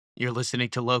You're listening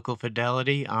to Local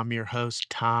Fidelity. I'm your host,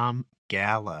 Tom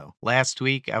Gallo. Last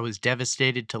week, I was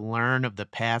devastated to learn of the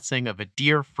passing of a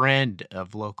dear friend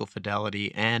of Local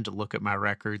Fidelity and Look at My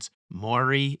Records,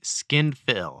 Maury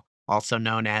Skinfill, also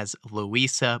known as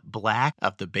Louisa Black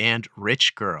of the band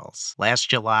Rich Girls. Last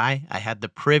July, I had the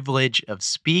privilege of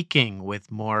speaking with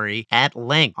Maury at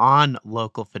length on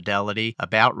Local Fidelity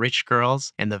about Rich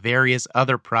Girls and the various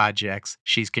other projects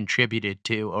she's contributed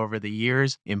to over the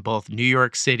years in both New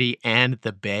York City and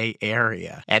the Bay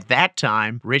Area. At that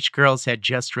time, Rich Girls had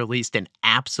just released an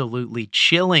absolutely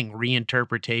chilling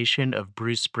reinterpretation of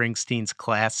Bruce Springsteen's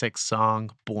classic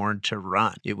song, Born to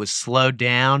Run. It was slowed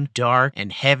down, dark,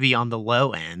 and heavy on the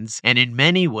low ends, and in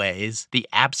many ways, the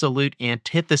absolute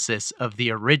antithesis of the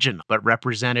original, but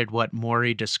represented what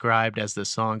Maury described as the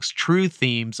song's true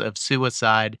themes of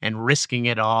suicide and risking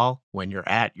it all when you're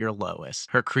at your lowest.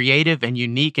 Her creative and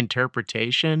unique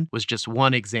interpretation was just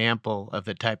one example of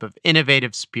the type of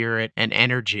innovative spirit and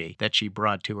energy that she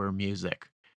brought to her music.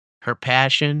 Her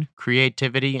passion,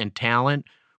 creativity, and talent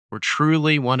were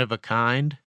truly one of a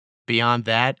kind. Beyond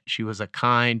that, she was a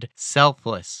kind,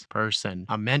 selfless person,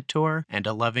 a mentor, and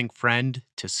a loving friend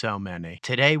to so many.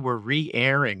 Today, we're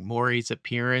re-airing Maury's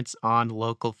appearance on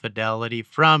Local Fidelity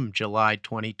from July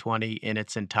 2020 in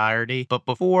its entirety. But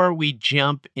before we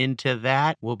jump into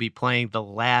that, we'll be playing the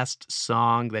last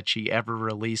song that she ever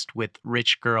released with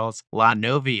Rich Girls, La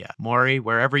Novia. Maury,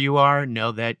 wherever you are,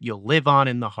 know that you'll live on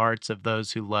in the hearts of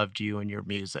those who loved you and your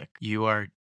music. You are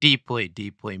deeply,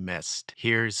 deeply missed.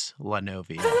 Here's La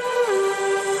Novia.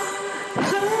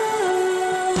 Baby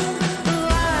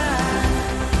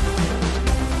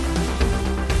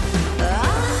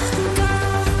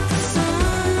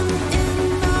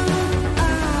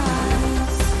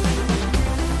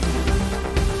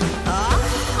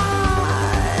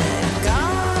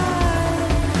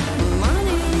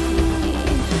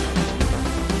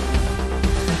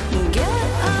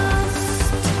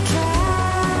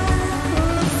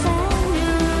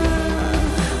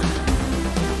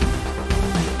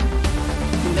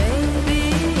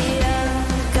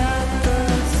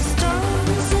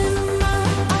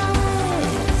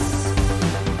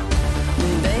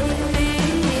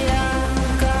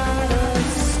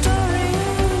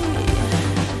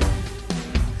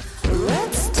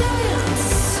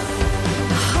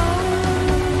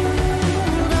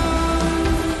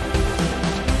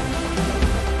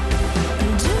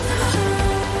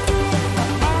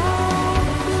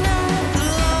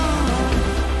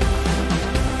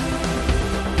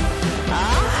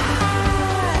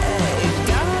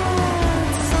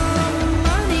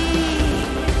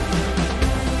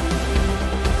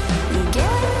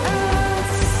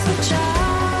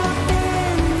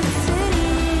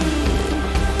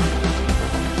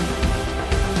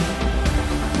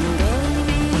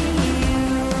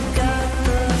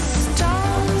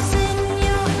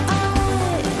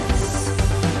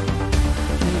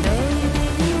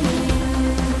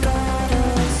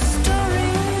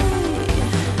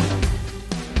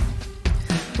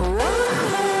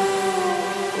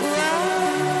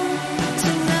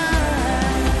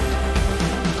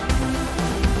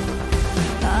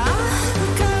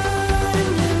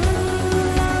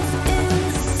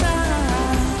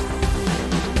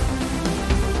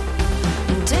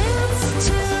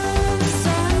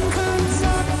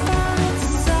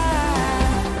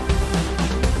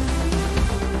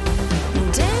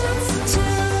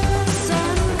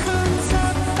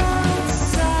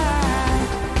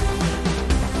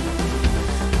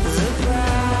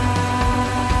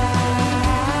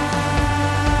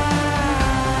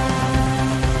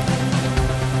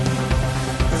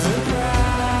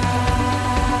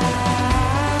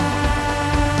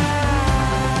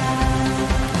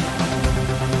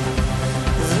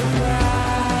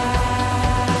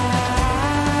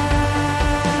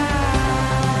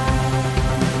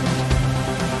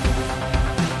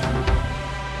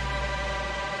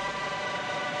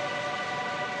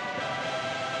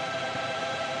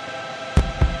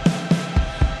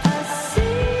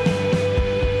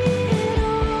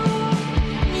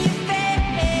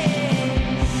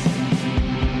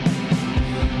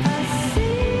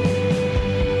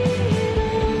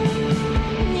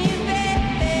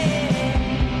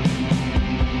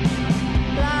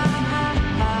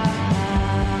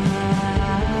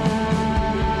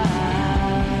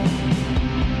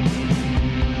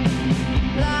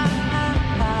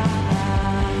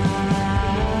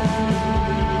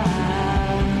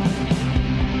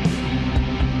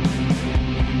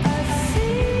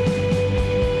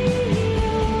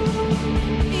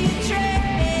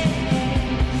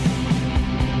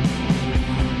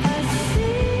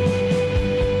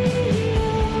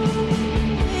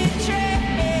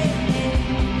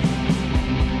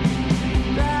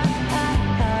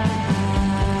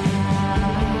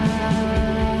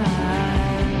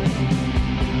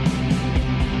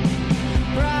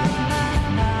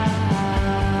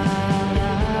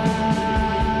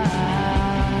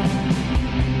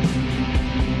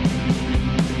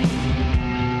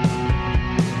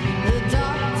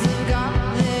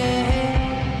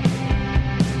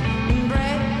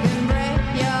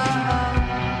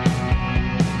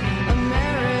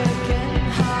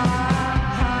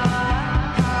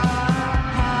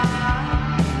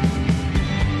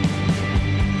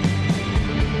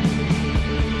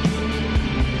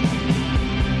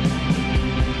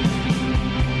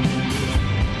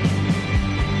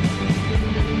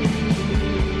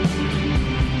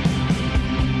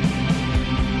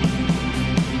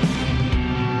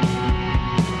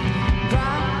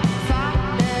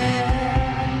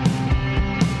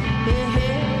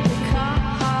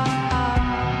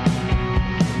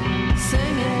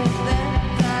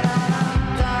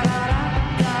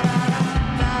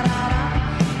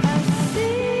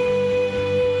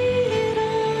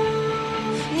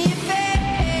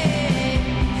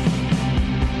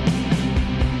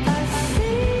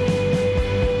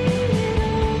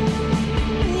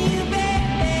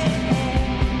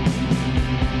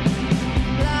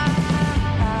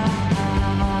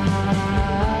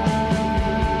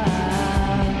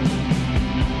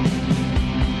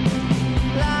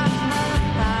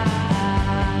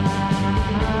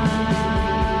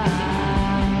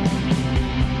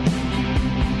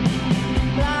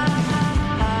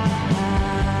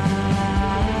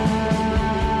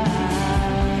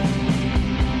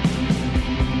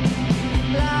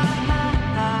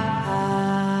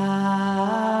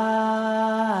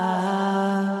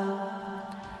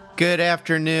Good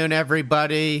afternoon,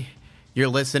 everybody. You're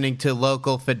listening to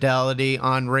Local Fidelity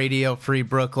on Radio Free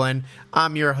Brooklyn.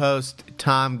 I'm your host,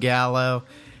 Tom Gallo,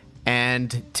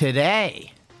 and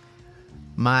today,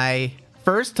 my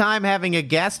first time having a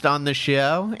guest on the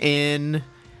show in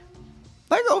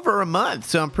over a month,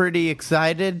 so I'm pretty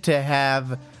excited to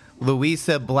have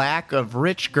Louisa Black of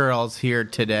Rich Girls here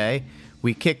today.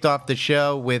 We kicked off the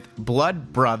show with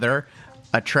Blood Brother,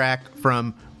 a track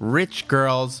from Rich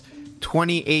Girls'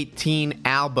 2018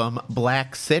 album,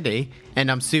 Black City. And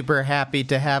I'm super happy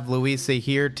to have Louisa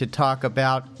here to talk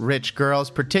about Rich Girls,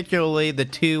 particularly the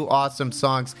two awesome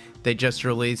songs they just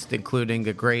released, including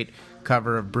a great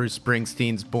cover of Bruce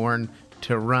Springsteen's Born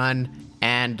to Run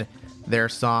and their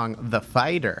song, The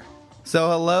Fighter. So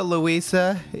hello,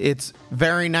 Louisa. It's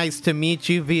very nice to meet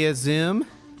you via Zoom.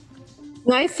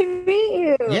 Nice to meet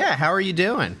you. Yeah, how are you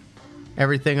doing?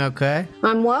 Everything okay?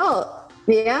 I'm well.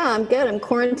 Yeah, I'm good. I'm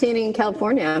quarantining in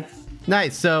California.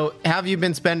 Nice. So how have you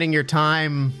been spending your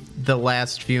time the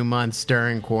last few months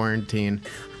during quarantine?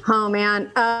 Oh,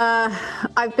 man.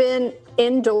 I've been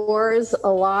indoors a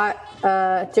lot,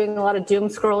 doing a lot of doom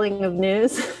scrolling of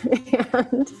news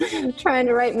and trying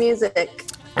to write music.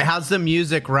 How's the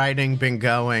music writing been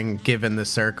going, given the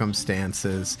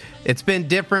circumstances? It's been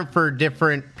different for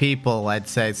different people, I'd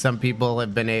say. Some people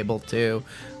have been able to.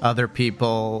 Other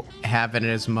people haven't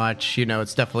as much. You know,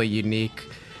 it's definitely unique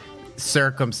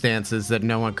circumstances that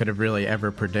no one could have really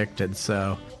ever predicted,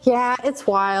 so. Yeah, it's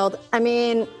wild. I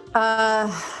mean,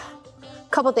 a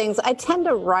couple things. I tend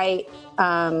to write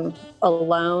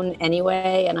alone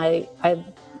anyway, and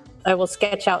I will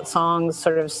sketch out songs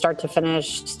sort of start to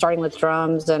finish, starting with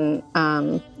drums, and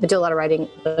I do a lot of writing,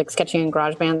 like sketching in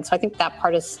GarageBand, so I think that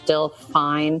part is still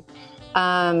fine.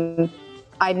 I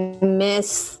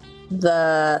miss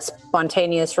the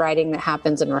spontaneous writing that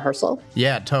happens in rehearsal.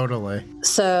 Yeah, totally.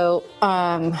 So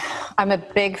I'm a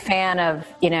big fan of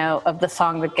the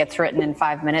song that gets written in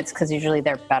 5 minutes, because usually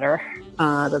they're better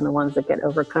than the ones that get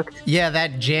overcooked. Yeah,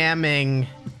 that jamming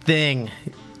thing,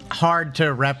 hard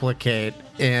to replicate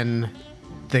in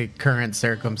the current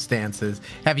circumstances.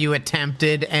 Have you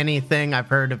attempted anything? I've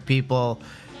heard of people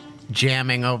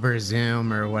jamming over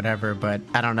Zoom or whatever, but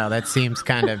I don't know. That seems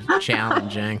kind of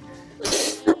challenging.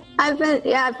 I've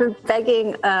been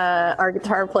begging our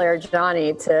guitar player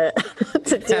Johnny to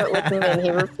do it with me, and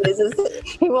he refuses.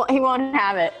 He won't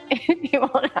have it. He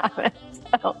won't have it.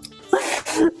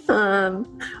 So,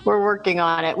 we're working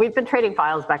on it. We've been trading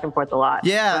files back and forth a lot.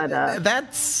 Yeah, but,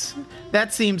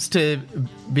 that seems to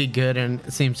be good, and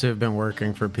seems to have been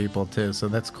working for people too. So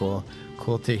that's cool.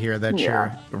 Cool to hear that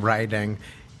you're writing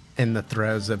in the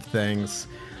throes of things.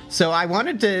 So I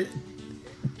wanted to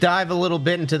dive a little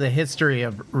bit into the history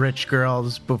of Rich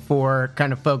Girls before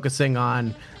kind of focusing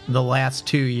on the last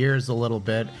 2 years a little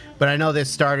bit. But I know this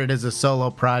started as a solo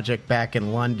project back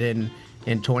in London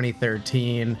in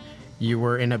 2013. You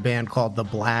were in a band called The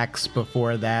Blacks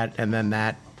before that, and then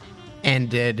that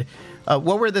ended.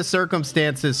 What were the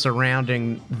circumstances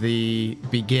surrounding the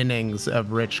beginnings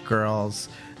of Rich Girls?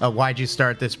 Why'd you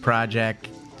start this project?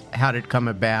 How did it come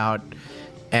about?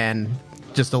 And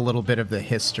just a little bit of the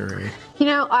history.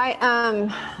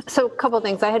 So a couple of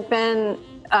things. I had been,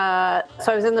 I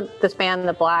was in this band,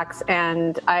 The Blacks,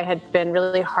 and I had been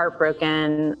really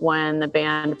heartbroken when the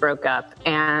band broke up,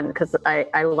 and because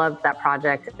I loved that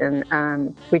project,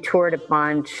 and we toured a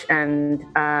bunch and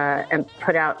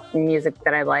put out music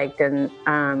that I liked, and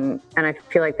I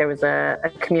feel like there was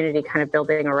a community kind of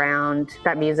building around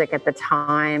that music at the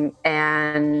time,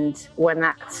 and when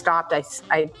that stopped,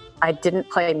 I didn't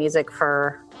play music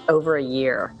for over a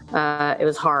year. It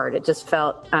was hard. It just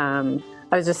felt,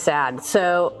 I was just sad.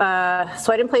 So I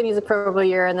didn't play music for over a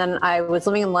year, and then I was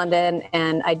living in London,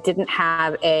 and I didn't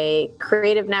have a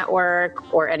creative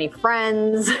network or any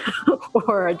friends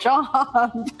or a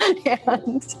job.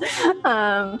 And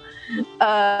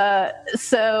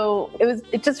so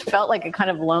it just felt like a kind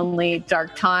of lonely,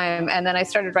 dark time. And then I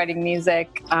started writing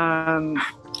music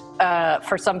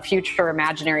for some future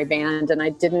imaginary band, and I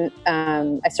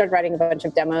started writing a bunch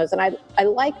of demos, and I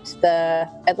liked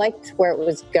where it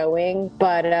was going,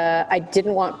 but I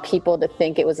didn't want people to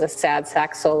think it was a sad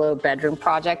sax solo bedroom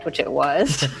project, which it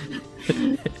was.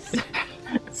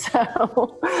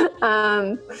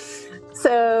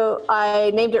 So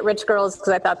I named it Rich Girls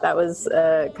because I thought that was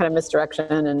kind of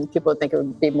misdirection, and people would think it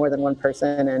would be more than one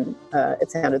person, and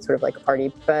it sounded sort of like a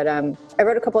party. But I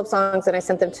wrote a couple of songs, and I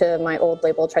sent them to my old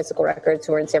label, Tricycle Records,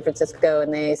 who were in San Francisco,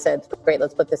 and they said, great,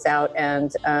 let's put this out,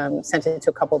 and sent it to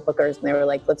a couple of bookers, and they were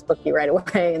like, let's book you right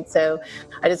away. And so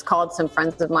I just called some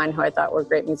friends of mine who I thought were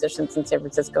great musicians in San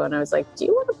Francisco, and I was like, do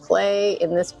you want to play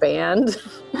in this band?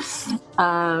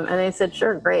 And they said,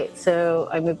 sure, great. So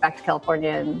I moved back to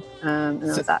California, and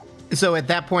that was that. So at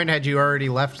that point, had you already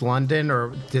left London,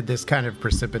 or did this kind of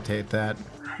precipitate that?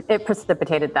 It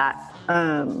precipitated that.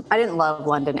 I didn't love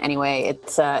London anyway.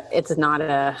 It's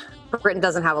not Britain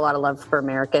doesn't have a lot of love for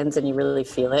Americans, and you really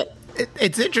feel it.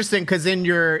 It's interesting because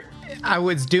I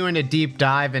was doing a deep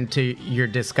dive into your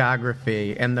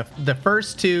discography, and the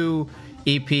first two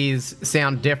EPs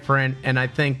sound different, and I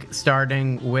think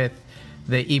starting with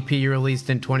the EP you released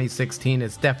in 2016,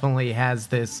 it definitely has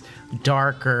this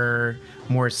darker,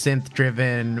 more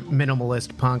synth-driven,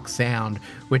 minimalist punk sound,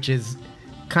 which is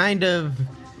kind of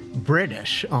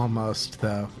British almost,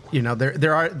 though. You know, there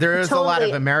is Totally. a lot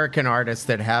of American artists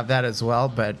that have that as well,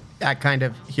 but I kind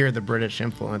of hear the British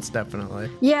influence, definitely.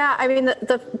 Yeah, I mean,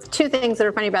 the two things that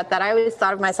are funny about that, I always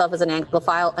thought of myself as an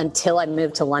Anglophile until I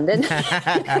moved to London.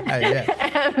 Yeah.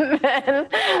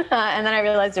 And then I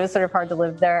realized it was sort of hard to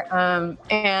live there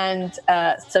and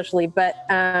socially. But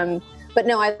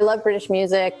no, I love British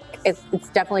music. It's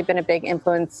definitely been a big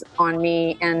influence on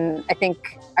me. And I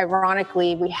think,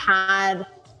 ironically, we've had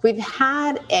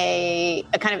a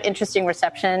kind of interesting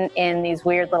reception in these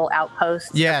weird little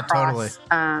outposts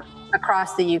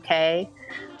across the UK.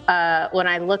 When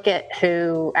I look at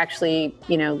who actually,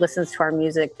 listens to our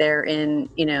music, they're in,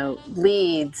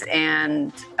 Leeds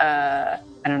and,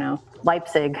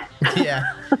 Leipzig. Yeah.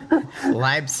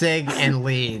 Leipzig and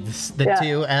Leeds, the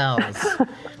two L's.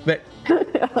 But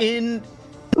in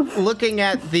looking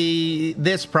at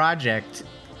this project,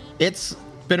 it's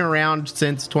been around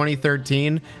since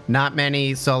 2013. Not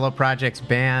many solo projects,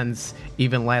 bands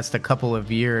even last a couple of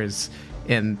years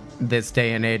in this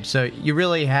day and age. So you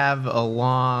really have a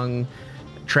long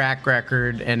track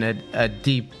record and a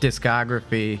deep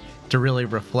discography to really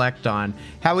reflect on.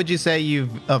 How would you say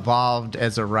you've evolved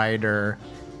as a writer,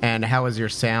 and how has your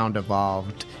sound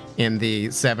evolved in the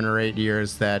 7 or 8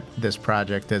 years that this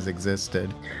project has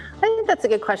existed? I think that's a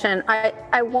good question.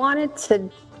 I wanted to,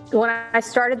 when I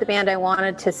started the band, I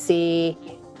wanted to see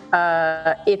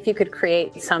if you could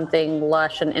create something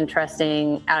lush and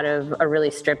interesting out of a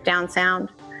really stripped down sound.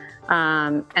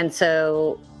 And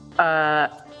so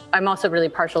I'm also really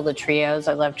partial to trios.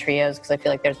 I love trios because I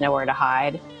feel like there's nowhere to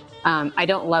hide. I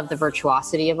don't love the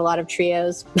virtuosity of a lot of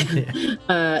trios.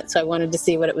 So I wanted to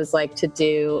see what it was like to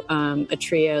do a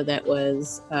trio that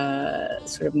was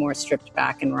sort of more stripped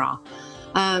back and raw.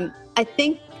 I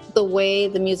think the way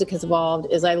the music has evolved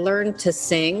is I learned to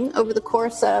sing over the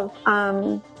course of,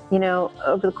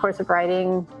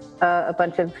 writing a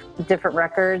bunch of different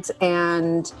records.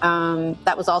 And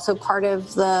that was also part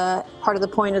of the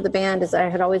point of the band, is I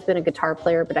had always been a guitar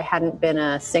player, but I hadn't been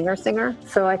a singer.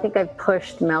 So I think I've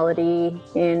pushed melody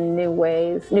in new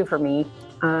ways, new for me,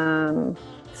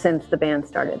 since the band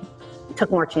started.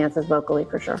 Took more chances vocally,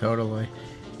 for sure. Totally.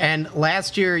 And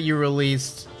last year you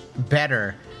released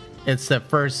Better. It's the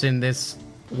first in this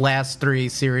last 3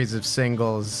 series of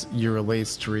singles you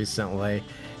released recently.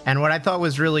 And what I thought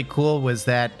was really cool was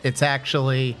that it's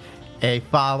actually a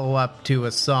follow-up to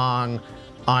a song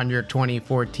on your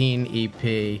 2014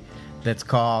 EP that's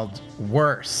called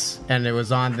Worse. And it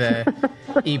was on the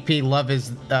EP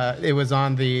it was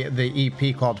on the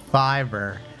EP called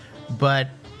Fiverr. But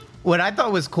what I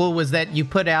thought was cool was that you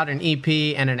put out an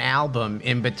EP and an album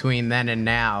in between then and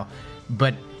now,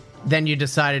 but then you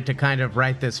decided to kind of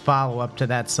write this follow-up to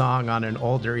that song on an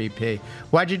older EP.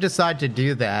 Why'd you decide to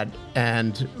do that?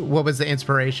 And what was the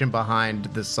inspiration behind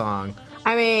the song?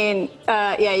 I mean,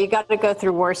 you got to go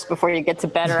through worse before you get to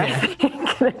better. I think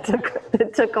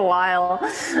it took a while.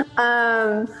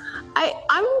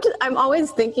 I'm always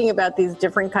thinking about these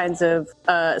different kinds of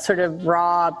sort of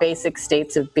raw, basic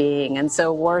states of being. And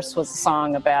so Worse was a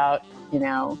song about,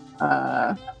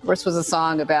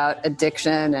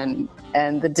 addiction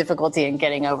and the difficulty in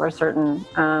getting over certain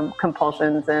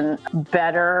compulsions. And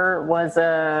Better was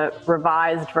a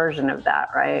revised version of that,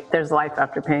 right? There's life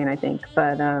after pain, I think.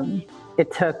 But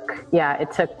it took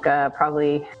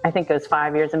probably, I think it was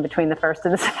 5 years in between the first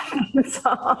and the second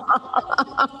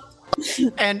song.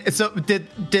 And so did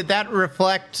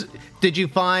you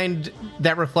find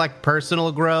that reflect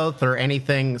personal growth or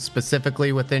anything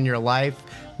specifically within your life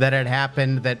that had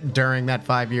happened that during that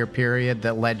 5-year period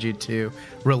that led you to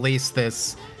release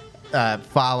this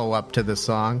follow-up to the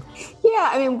song? Yeah,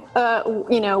 I mean,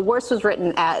 Worst was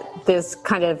written at this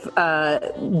kind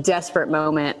of desperate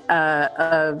moment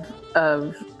of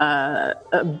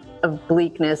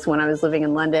bleakness when I was living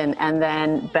in London, and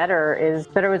then Better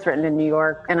was written in New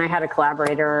York, and I had a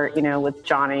collaborator, with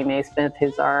Johnny Naismith,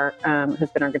 who's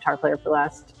been our guitar player for the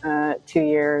last 2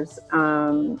 years.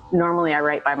 Normally, I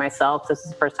write by myself. This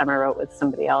is the first time I wrote with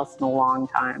somebody else in a long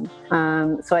time.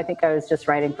 So I think I was just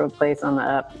writing from a place on the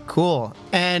up. Cool.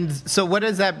 And so, what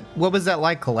was that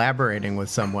like collaborating with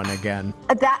someone again?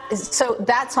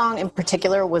 That song in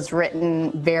particular was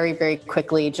written very, very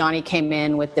quickly. Johnny came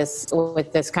in with this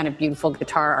kind of beautiful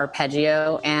guitar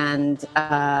arpeggio, and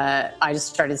I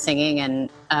just started singing, and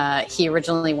he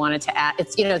originally wanted to add,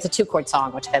 it's a 2-chord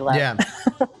song, which I love. Yeah.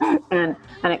 and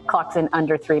it clocks in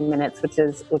under 3 minutes, which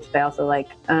I also like.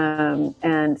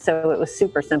 And so it was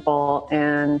super simple,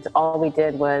 and all we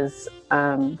did was,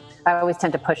 I always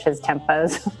tend to push his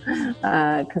tempos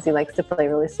because he likes to play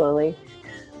really slowly.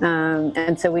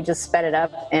 And so we just sped it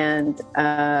up, and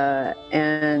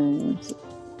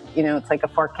it's like a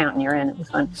 4 count and you're in. It was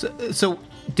fun. So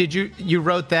did you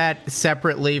wrote that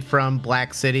separately from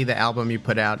Black City, the album you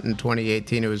put out in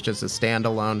 2018? It was just a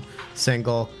standalone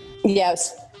single?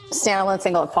 Yes, standalone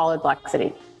single. It followed Black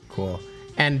City. Cool.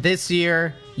 And this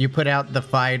year you put out The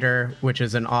Fighter, which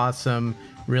is an awesome,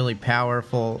 really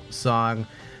powerful song.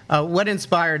 What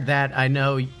inspired that? I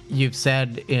know you've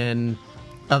said in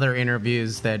other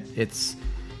interviews that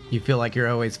you feel like you're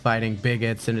always fighting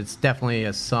bigots, and it's definitely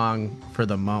a song for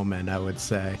the moment, I would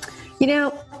say.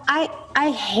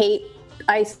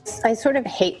 I sort of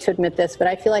hate to admit this, but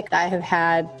I feel like I have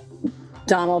had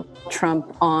Donald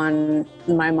Trump on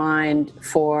my mind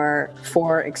for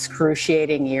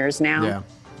excruciating years now. Yeah.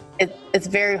 It's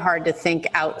very hard to think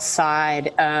outside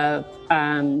of,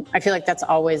 I feel like that's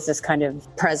always this kind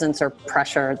of presence or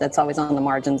pressure that's always on the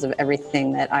margins of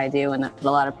everything that I do and that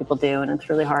a lot of people do. And it's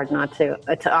really hard not to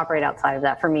operate outside of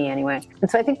that, for me anyway.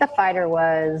 And so I think The Fighter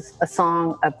was a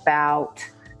song about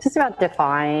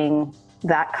defying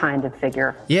that kind of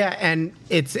figure. Yeah, and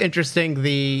it's interesting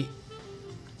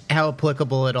how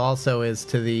applicable it also is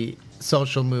to the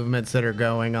social movements that are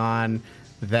going on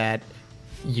that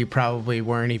you probably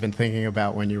weren't even thinking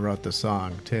about when you wrote the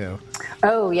song, too.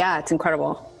 Oh, yeah, it's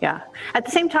incredible. Yeah. At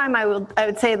the same time, I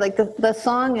would say, like, the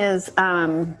song is,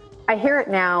 I hear it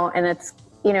now, and it's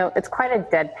quite a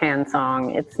deadpan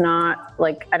song. It's not,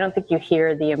 like, I don't think you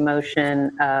hear the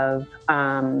emotion of,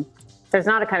 there's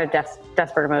not a kind of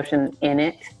desperate emotion in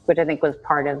it, which I think was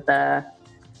part of the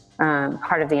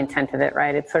intent of it,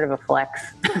 right? It's sort of a flex.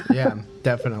 Yeah,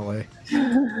 definitely.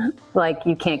 Like,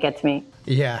 you can't get to me.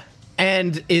 Yeah.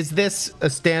 And is this a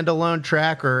standalone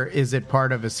track, or is it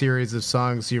part of a series of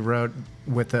songs you wrote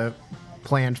with a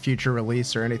planned future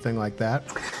release or anything like that?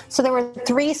 So there were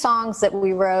 3 songs that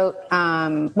we wrote.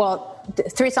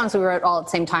 3 songs we wrote all at the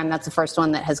same time. That's the first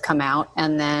one that has come out.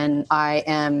 And then I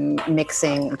am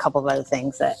mixing a couple of other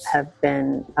things that have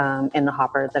been in the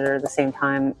hopper that are at the same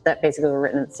time, that basically were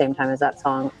written at the same time as that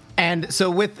song. And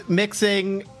so with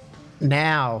mixing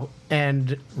now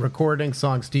and recording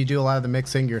songs, do you do a lot of the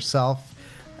mixing yourself?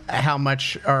 How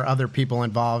much are other people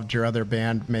involved, your other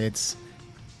bandmates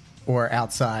or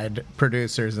outside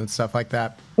producers and stuff like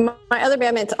that? My other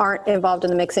bandmates aren't involved in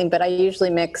the mixing, but I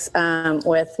usually mix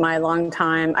with my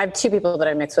longtime. I have 2 people that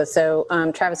I mix with. So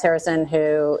Travis Harrison,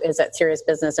 who is at Serious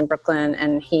Business in Brooklyn,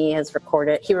 and he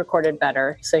recorded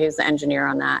Better. So he was the engineer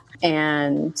on that.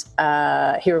 And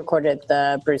he recorded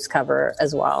the Bruce cover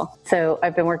as well. So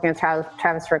I've been working with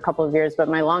Travis for a couple of years, but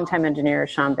my longtime engineer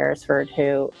is Sean Beresford,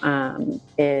 who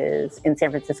is in San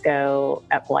Francisco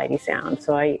at Blighty Sound.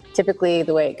 So typically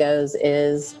the way it goes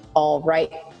is I'll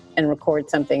write and record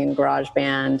something in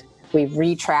GarageBand. We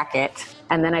retrack it,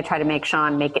 and then I try to make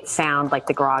Sean make it sound like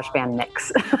the GarageBand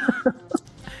mix.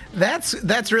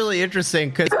 That's really interesting,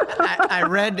 because I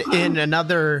read in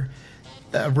another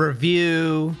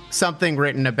review something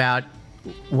written about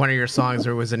one of your songs,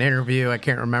 or it was an interview, I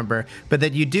can't remember, but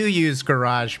that you do use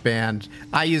GarageBand.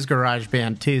 I use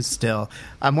GarageBand too still.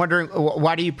 I'm wondering,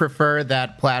 why do you prefer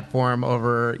that platform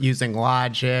over using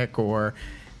Logic or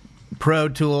Pro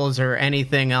Tools or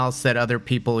anything else that other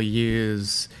people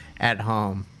use at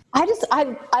home? I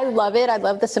love it. I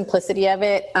love the simplicity of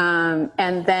it.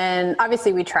 And then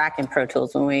obviously we track in Pro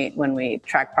Tools when we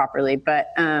track properly,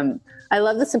 but I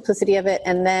love the simplicity of it.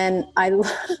 And then I love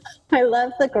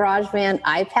the GarageBand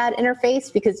iPad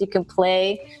interface, because you can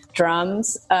play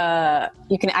drums.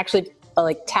 You can actually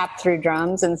tap through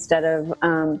drums instead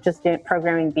of just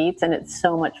programming beats, and it's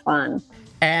so much fun.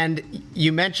 And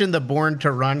you mentioned the Born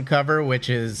to Run cover, which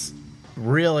is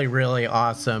really, really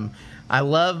awesome. I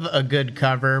love a good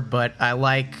cover, but I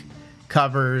like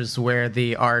covers where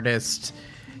the artist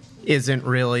isn't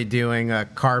really doing a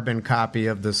carbon copy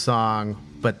of the song,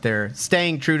 but they're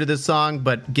staying true to the song,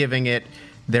 but giving it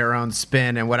their own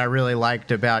spin. And what I really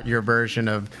liked about your version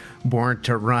of Born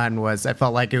to Run was I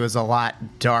felt like it was a lot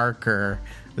darker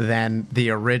than the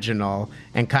original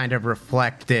and kind of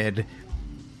reflected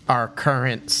our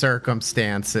current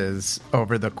circumstances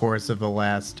over the course of the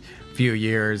last few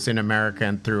years in America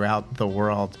and throughout the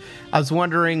world. I was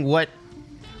wondering what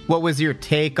was your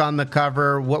take on the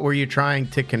cover? What were you trying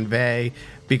to convey?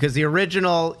 Because the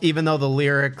original, even though the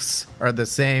lyrics are the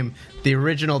same, the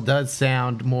original does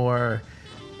sound a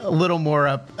little more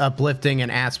uplifting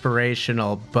and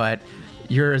aspirational, but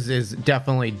yours is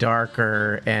definitely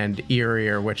darker and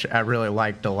eerier, which I really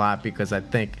liked a lot because I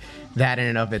think that in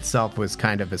and of itself was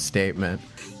kind of a statement.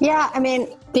 Yeah, I mean,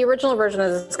 the original version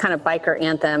is this kind of biker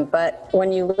anthem, but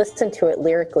when you listen to it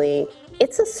lyrically,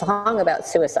 it's a song about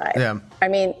suicide. Yeah. I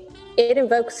mean, it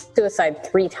invokes suicide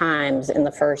 3 times in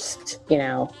the first, in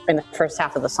the first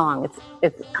half of the song.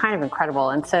 It's kind of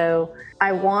incredible. And so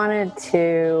I wanted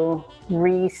to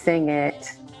re-sing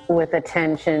it with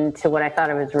attention to what I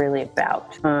thought it was really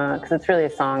about. Because it's really a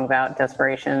song about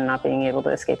desperation, not being able to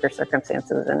escape your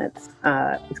circumstances, and it's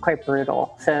quite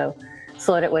brutal. So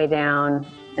slowed it way down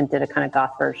and did a kind of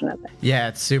goth version of it. Yeah,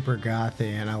 it's super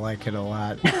gothy, and I like it a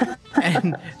lot.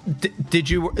 And did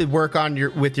you work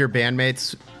with your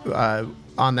bandmates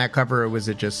on that cover, or was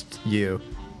it just you?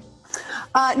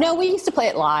 No, we used to play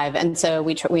it live, and so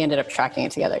we ended up tracking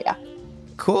it together, yeah.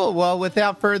 Cool. Well,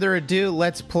 without further ado,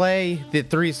 let's play the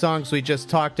 3 songs we just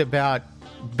talked about.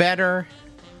 Better,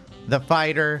 The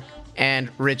Fighter, and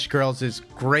Rich Girls'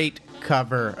 great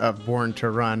cover of Born to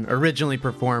Run, originally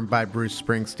performed by Bruce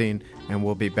Springsteen. And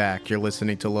we'll be back. You're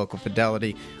listening to Local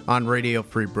Fidelity on Radio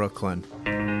Free Brooklyn.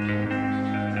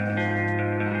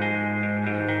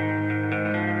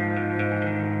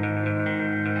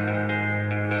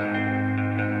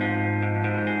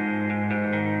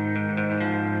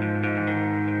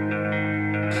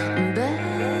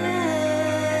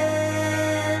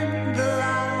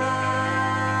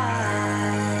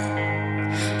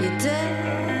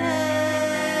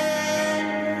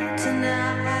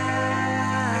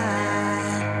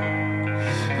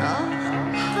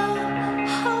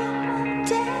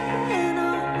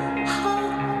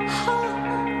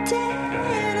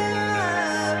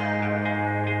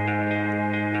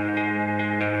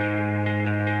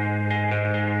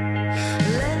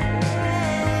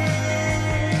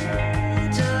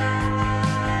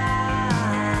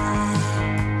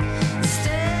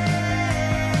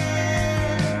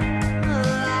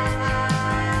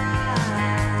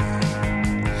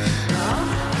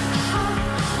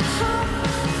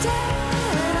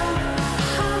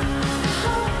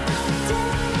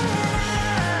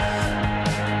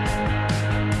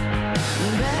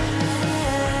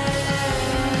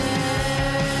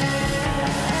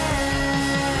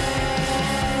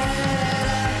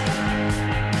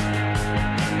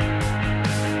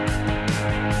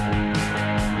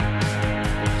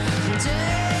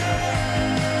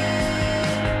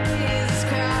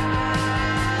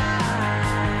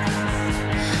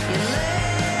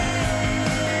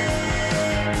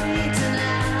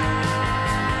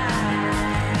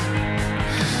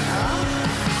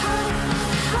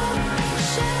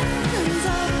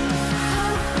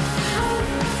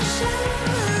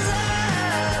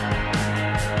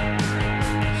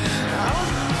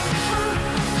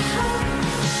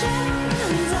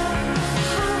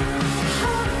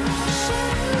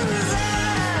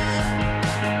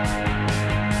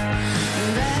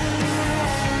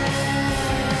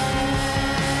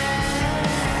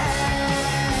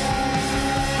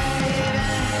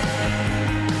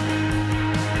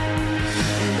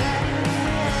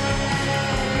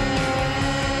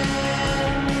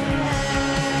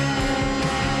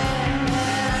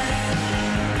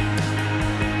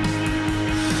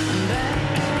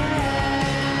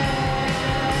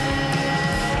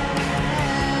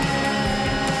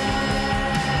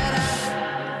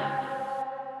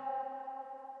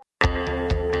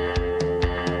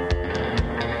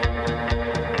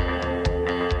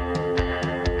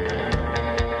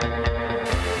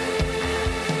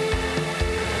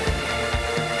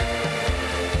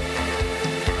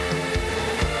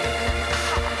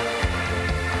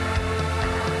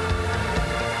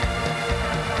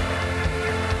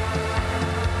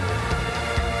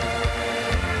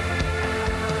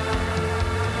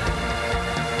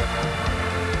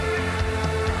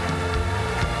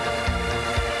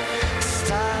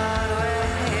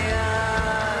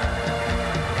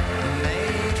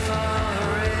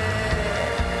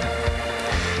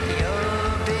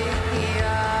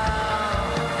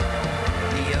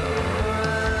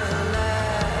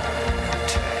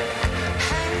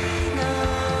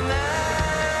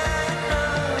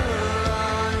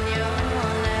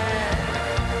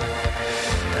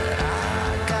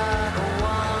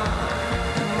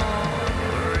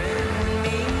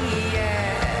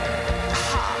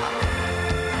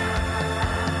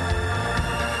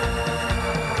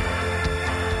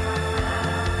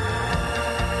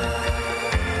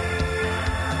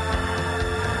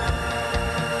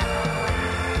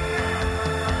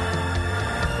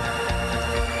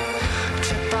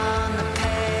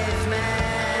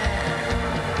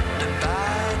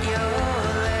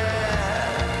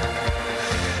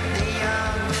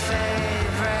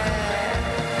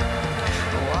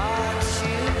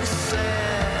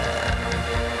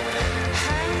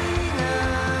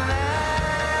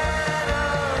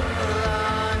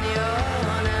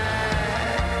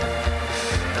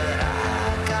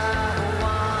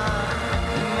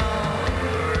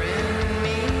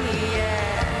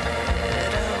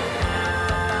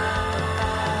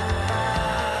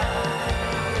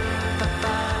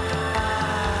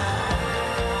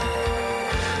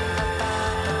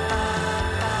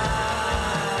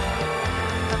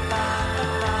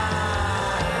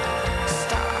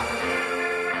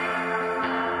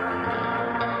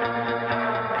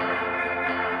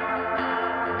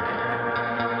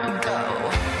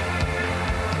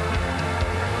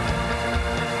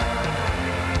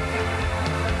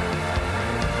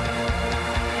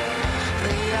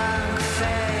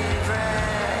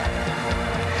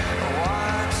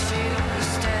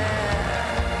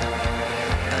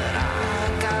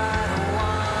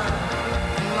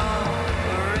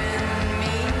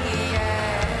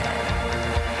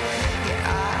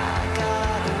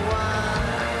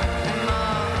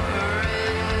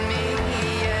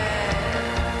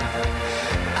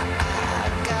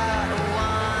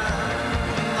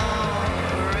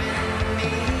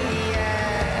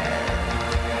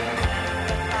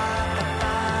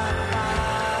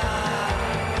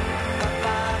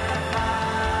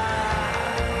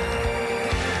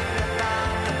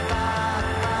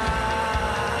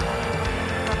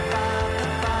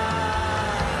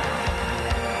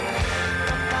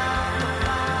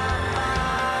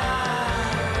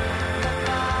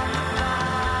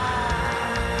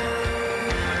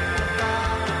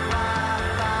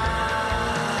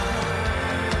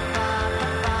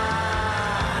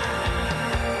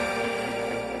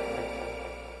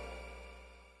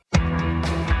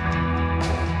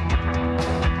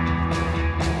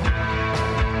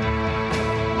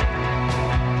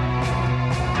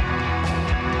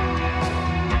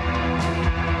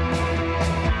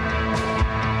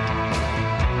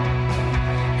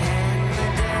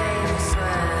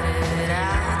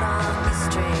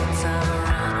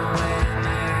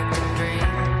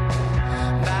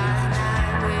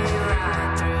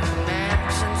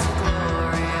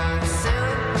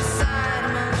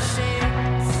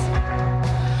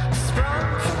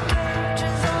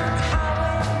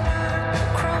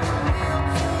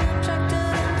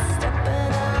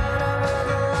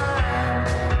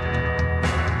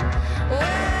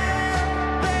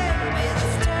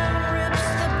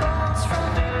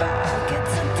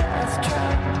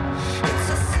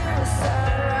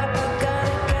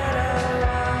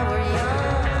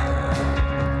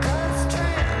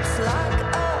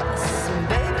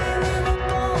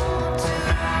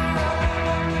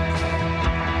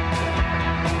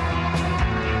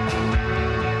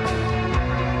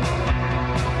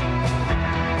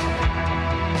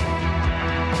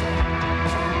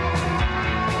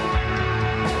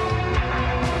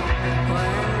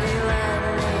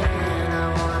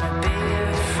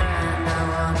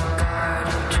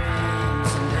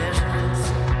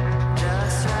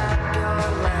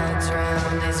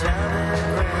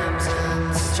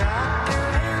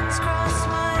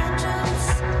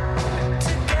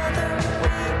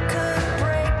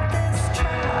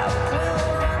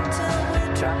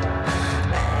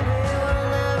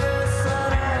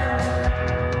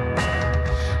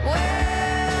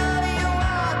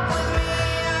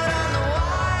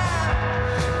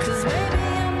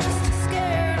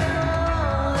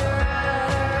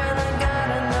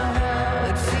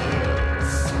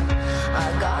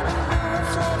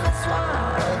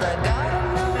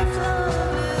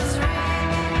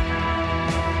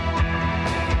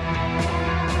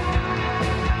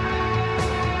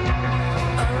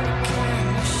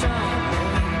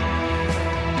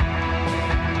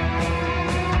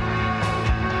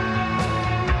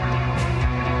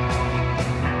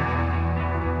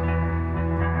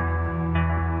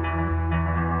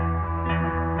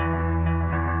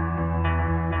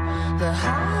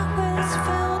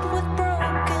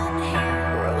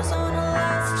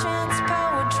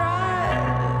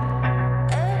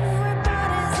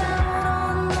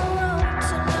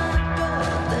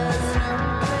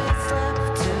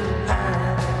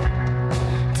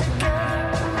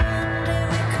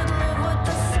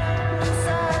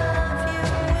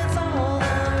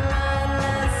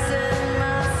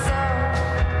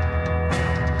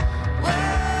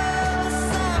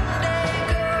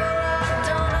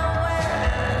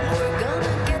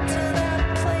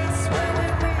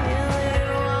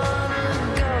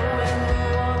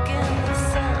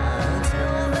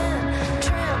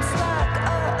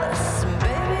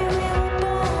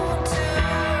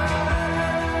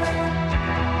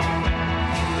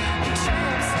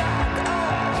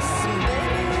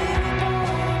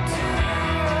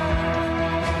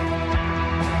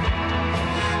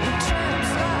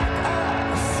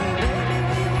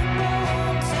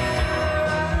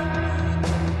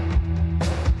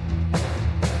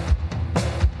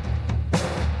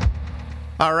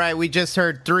 All right, we just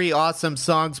heard 3 awesome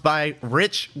songs by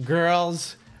Rich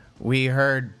Girls. We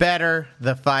heard Better,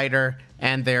 The Fighter,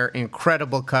 and their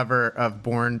incredible cover of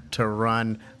Born to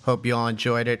Run. Hope you all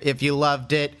enjoyed it. If you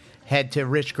loved it, head to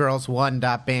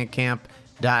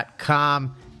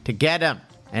richgirls1.bandcamp.com to get them.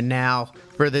 And now,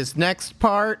 for this next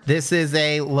part, this is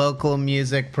a local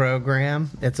music program.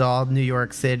 It's all New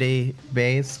York City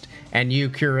based, and you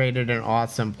curated an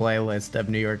awesome playlist of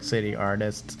New York City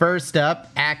artists. First up,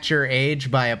 Act Your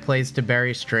Age by A Place to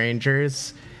Bury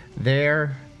Strangers.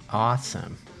 They're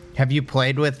awesome. Have you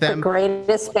played with them? The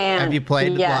greatest band. Have you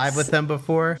played live with them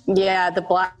before? Yeah,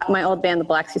 my old band, the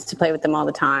Blacks, used to play with them all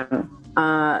the time.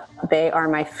 They are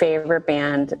my favorite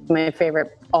band, my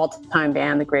favorite all-time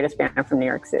band, the greatest band from New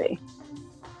York City.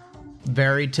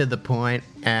 Very to the point,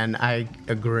 and I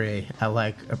agree. I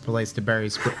like A Place to Bury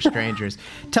Strangers.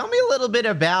 Tell me a little bit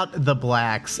about the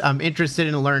Blacks. I'm interested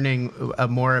in learning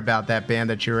more about that band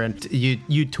that you're in.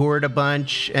 You toured a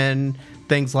bunch and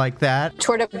things like that?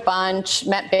 Toured a bunch,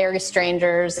 met Bury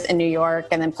Strangers in New York,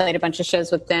 and then played a bunch of shows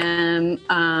with them.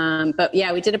 But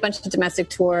yeah, we did a bunch of domestic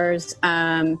tours.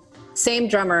 Same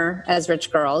drummer as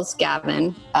Rich Girls,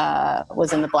 Gavin,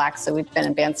 was in the Blacks, so we've been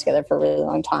in bands together for a really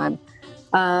long time.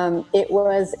 It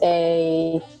was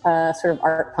a sort of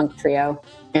art punk trio,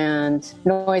 and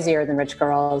noisier than Rich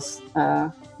Girls,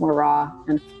 more raw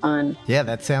and fun. Yeah,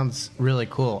 that sounds really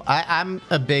cool. I'm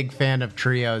a big fan of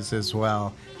trios as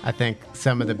well. I think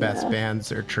some of the best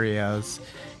bands are trios.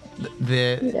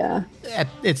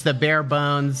 It's the bare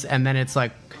bones, and then it's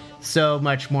like so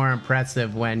much more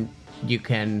impressive when you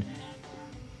can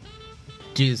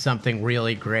do something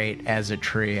really great as a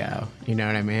trio. You know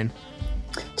what I mean?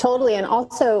 Totally. And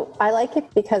also, I like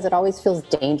it because it always feels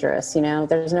dangerous. You know,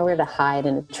 there's nowhere to hide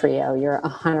in a trio. You're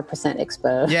 100%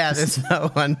 exposed. Yeah, there's no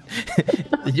one.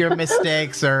 Your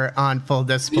mistakes are on full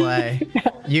display.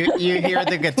 You hear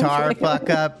the guitar fuck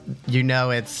up, you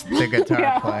know it's the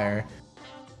guitar player.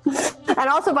 And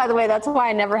also, by the way, that's why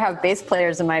I never have bass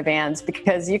players in my bands,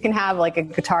 because you can have like a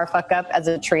guitar fuck up as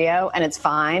a trio and it's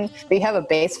fine, but you have a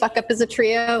bass fuck up as a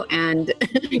trio and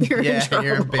you're in trouble.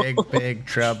 You're in big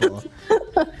trouble.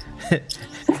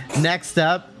 Next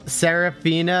up,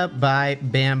 Serafina by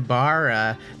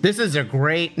Bambara. This is a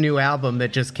great new album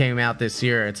that just came out this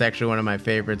year. It's actually one of my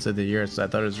favorites of the year, so I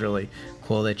thought it was really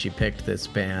cool that you picked this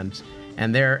band.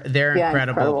 And they're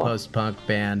incredible post-punk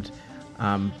band.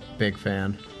 Big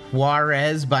fan.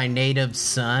 Juarez by Native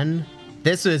Son.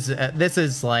 This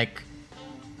is like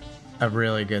a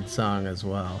really good song as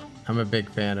well. I'm a big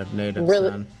fan of Native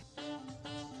Son.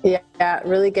 Yeah,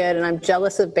 really good. And I'm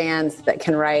jealous of bands that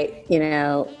can write,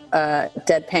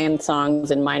 deadpan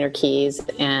songs in minor keys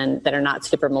and that are not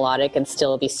super melodic and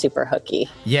still be super hooky.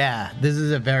 Yeah, this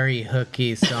is a very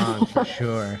hooky song for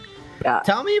sure. Yeah.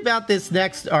 Tell me about this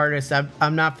next artist.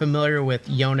 I'm not familiar with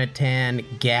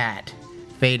Yonatan Gat,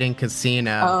 Fading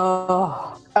Casino.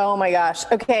 Oh my gosh.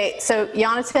 Okay, so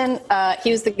Yonatan,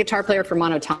 he was the guitar player for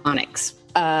Monotonics.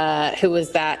 Who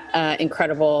was that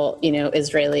incredible,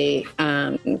 Israeli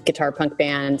guitar punk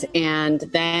band. And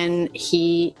then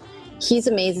he's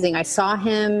amazing. I saw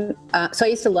him. So I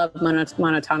used to love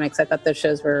Monotonics. I thought those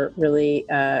shows were really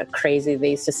crazy.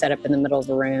 They used to set up in the middle of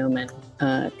the room and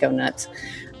go nuts.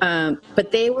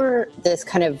 But they were this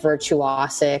kind of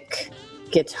virtuosic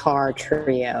guitar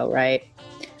trio, right?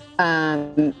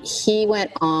 He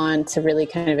went on to really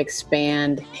kind of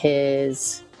expand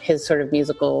his sort of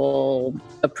musical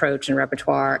approach and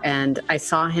repertoire. And I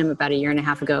saw him about a year and a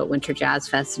half ago at Winter Jazz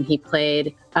Fest, and he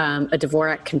played a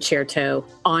Dvorak concerto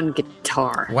on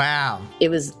guitar. Wow. It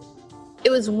was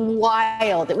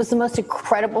wild. It was the most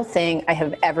incredible thing I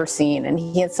have ever seen. And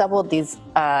he assembled these,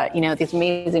 these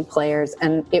amazing players.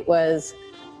 And it was,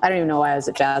 I don't even know why I was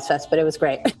at Jazz Fest, but it was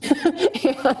great.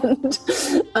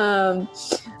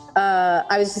 And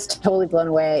I was just totally blown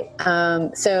away.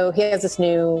 So he has this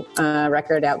new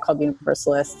record out called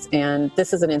Universalists, and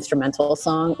this is an instrumental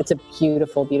song. It's a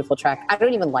beautiful, beautiful track. I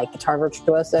don't even like guitar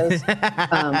virtuosos.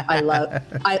 I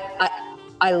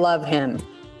love him.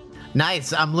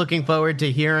 Nice. I'm looking forward to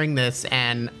hearing this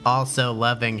and also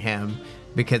loving him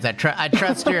because I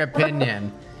trust your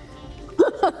opinion.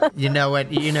 You know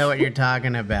what you're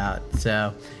talking about.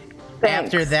 So Thanks.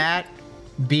 After that,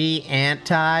 Be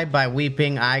Anti by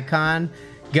Weeping Icon.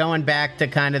 Going back to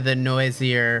kind of the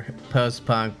noisier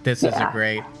post-punk, this is a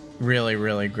great, really,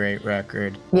 really great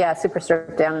record. Yeah, super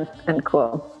stripped down and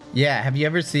cool. Yeah, have you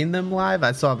ever seen them live?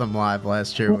 I saw them live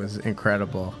last year. It was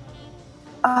incredible.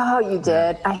 Oh, you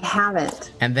did? I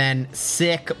haven't. And then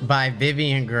Sick by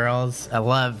Vivian Girls. I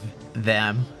love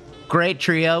them. Great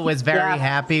trio. Was very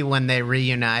happy when they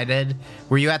reunited.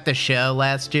 Were you at the show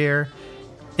last year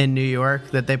in New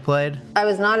York that they played? I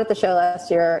was not at the show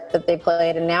last year that they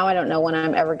played, and now I don't know when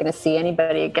I'm ever going to see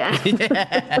anybody again.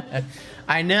 Yeah,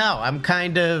 I know. I'm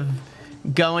kind of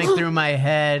going through my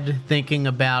head thinking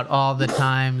about all the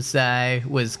times I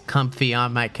was comfy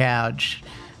on my couch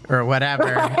or whatever,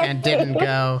 and didn't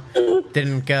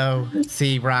go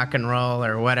see rock and roll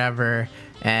or whatever,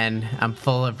 and I'm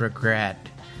full of regret.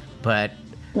 But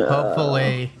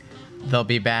hopefully they'll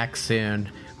be back soon.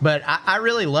 But I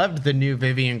really loved the new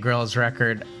Vivian Girls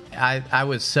record. I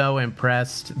was so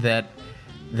impressed that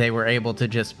they were able to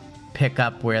just pick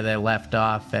up where they left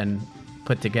off and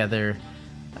put together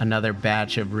another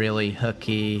batch of really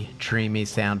hooky, dreamy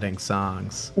sounding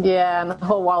songs. Yeah, and the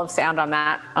whole wall of sound on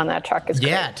that track is great.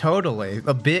 Yeah, totally.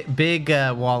 A big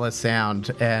wall of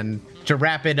sound. And to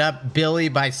wrap it up, Billy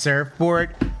by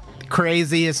Surfboard,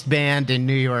 craziest band in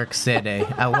New York City.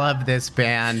 I love this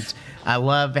band. I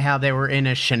love how they were in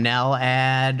a Chanel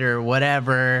ad or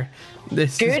whatever.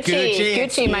 This is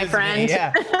Gucci, my friend.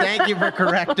 Yeah, thank you for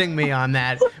correcting me on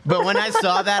that. But when I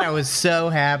saw that, I was so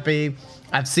happy.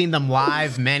 I've seen them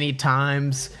live many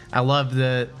times. I love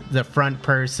the front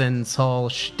person's whole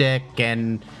shtick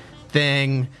and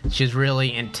thing. She's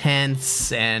really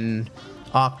intense and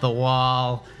off the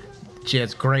wall. She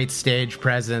has great stage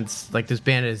presence. Like, this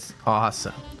band is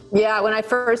awesome. Yeah, when I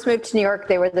first moved to New York,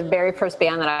 they were the very first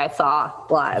band that I saw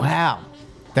live. Wow,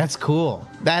 that's cool.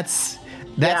 That's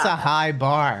a high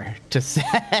bar to set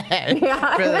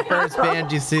for the first band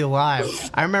you see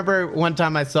live. I remember one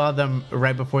time I saw them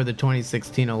right before the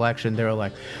 2016 election. They were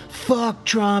like, fuck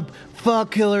Trump,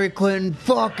 fuck Hillary Clinton,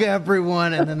 fuck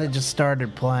everyone. And then they just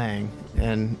started playing.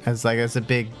 And I was like, that's a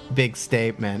big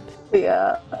statement.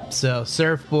 Yeah. So,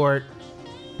 Surfboard,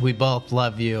 we both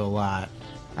love you a lot.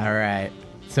 All right.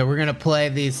 So we're going to play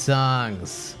these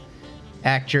songs.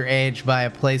 Act Your Age by A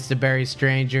Place to Bury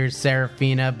Strangers,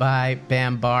 Serafina by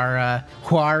Bambara,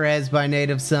 Juarez by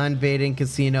Native Son, Vading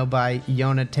Casino by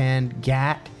Yonatan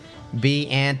Gat, Be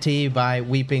Anti by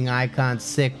Weeping Icon,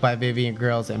 Sick by Vivian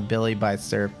Girls, and Billy by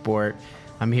Surfboard.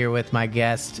 I'm here with my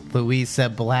guest, Louisa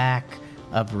Black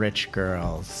of Rich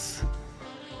Girls.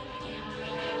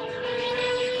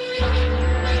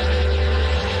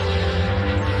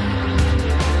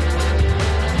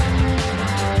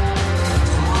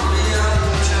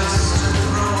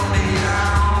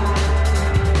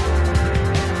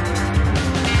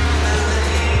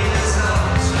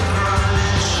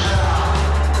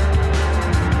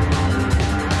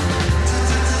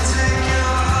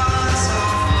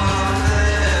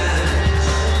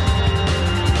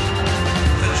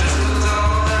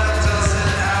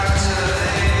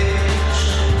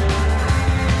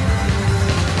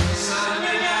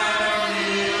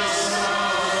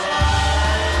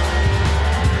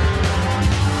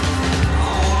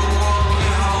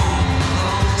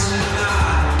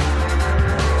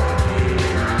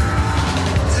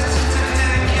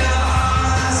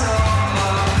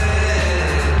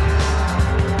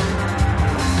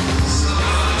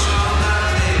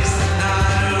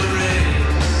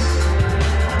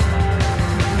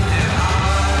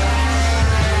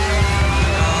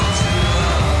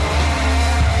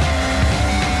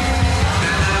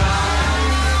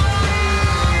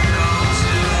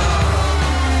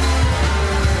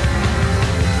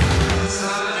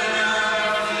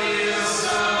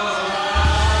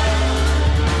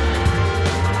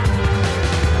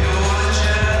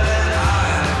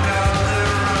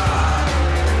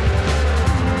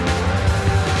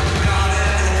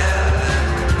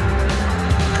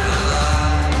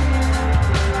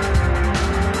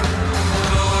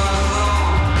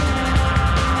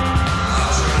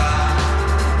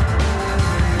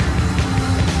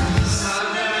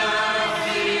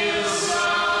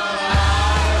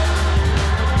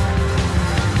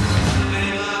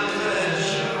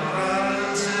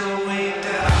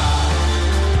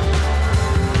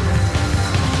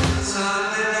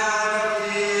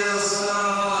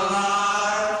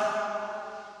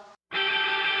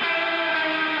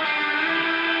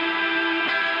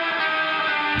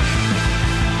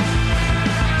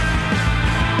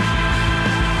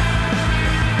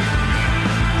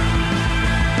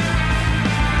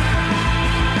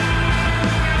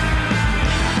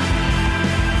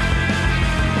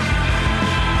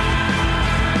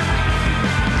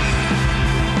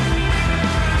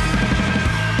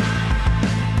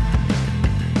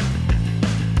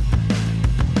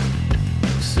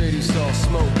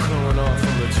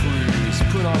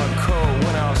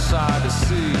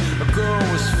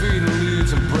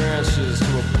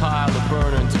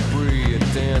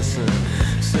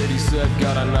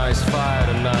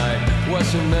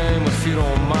 What's your name if you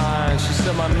don't mind? She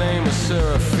said my name is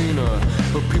Serafina.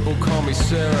 but people call me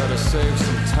Sarah to save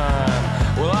some time.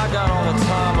 Well, I got all the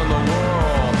time in the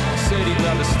world. Sadie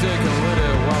grabbed a stick and lit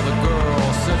it while the girl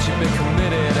said she'd been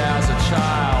committed as a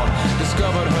child.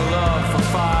 Discovered her love for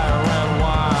fire ran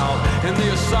wild. In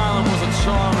the asylum was a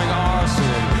charming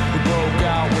arson who broke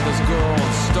out with his girl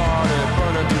and started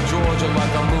burning through Georgia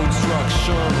like a moonstruck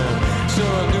Sherman.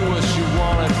 Sarah knew what she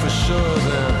wanted for sure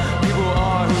then. People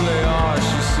are who they are,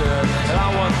 she said, and I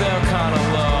want their kind of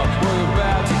love. We're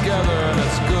bad together and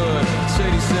it's good.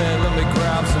 Sadie said, let me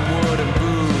grab some wood and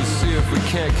booze, see if we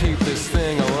can't keep this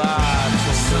thing alive.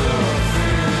 So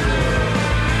Seraphina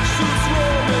shoots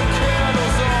Roman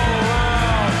candles all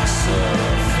around.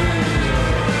 Seraphina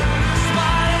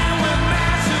smiling with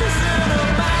matches in her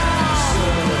mouth.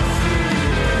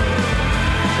 Seraphina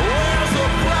wears a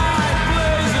bright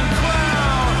blazing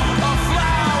crown of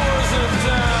flowers and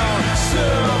down.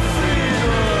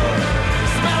 Seraphina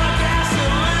smell of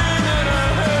gasoline in her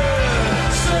hair.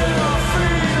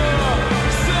 Seraphina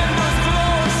cinders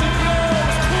glow, she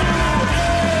glows cool.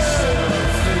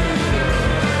 Seraphina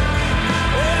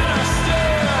in her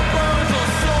stare burns a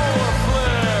solar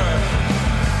flare.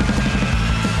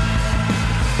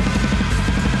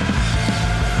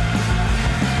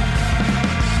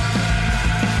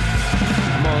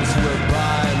 Months went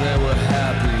by and they were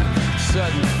happy,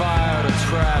 setting fire to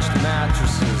trashed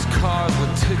mattresses, cars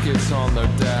with tickets on their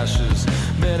dashes,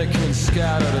 mannequins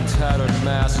scattered in tattered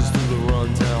masses through the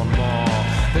rundown mall.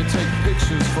 They take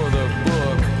pictures for their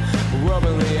book,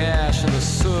 rubbing the ash and the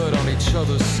soot on each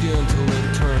other's skin till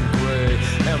it turned gray,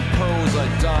 and pose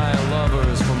like dying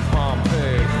lovers from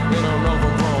Pompeii in an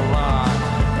overgrown lot.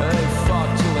 They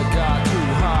fucked till it got too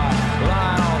hot,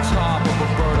 lying on top of a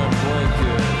burning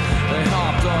blanket. They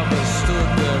hopped up and stood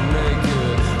there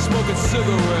naked, smoking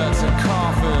cigarettes and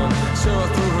coughing. Sarah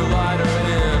threw her lighter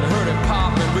in, heard it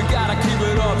popping. We gotta keep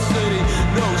it up, Sadie,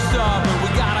 no stopping. We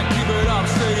gotta keep it up,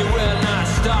 Sadie, we're not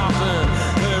stopping.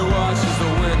 They watched as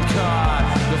the wind caught,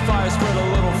 the fire spread a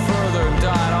little further and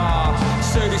died off.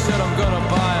 Sadie said, I'm gonna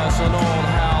buy us an old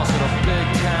house in a big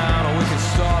town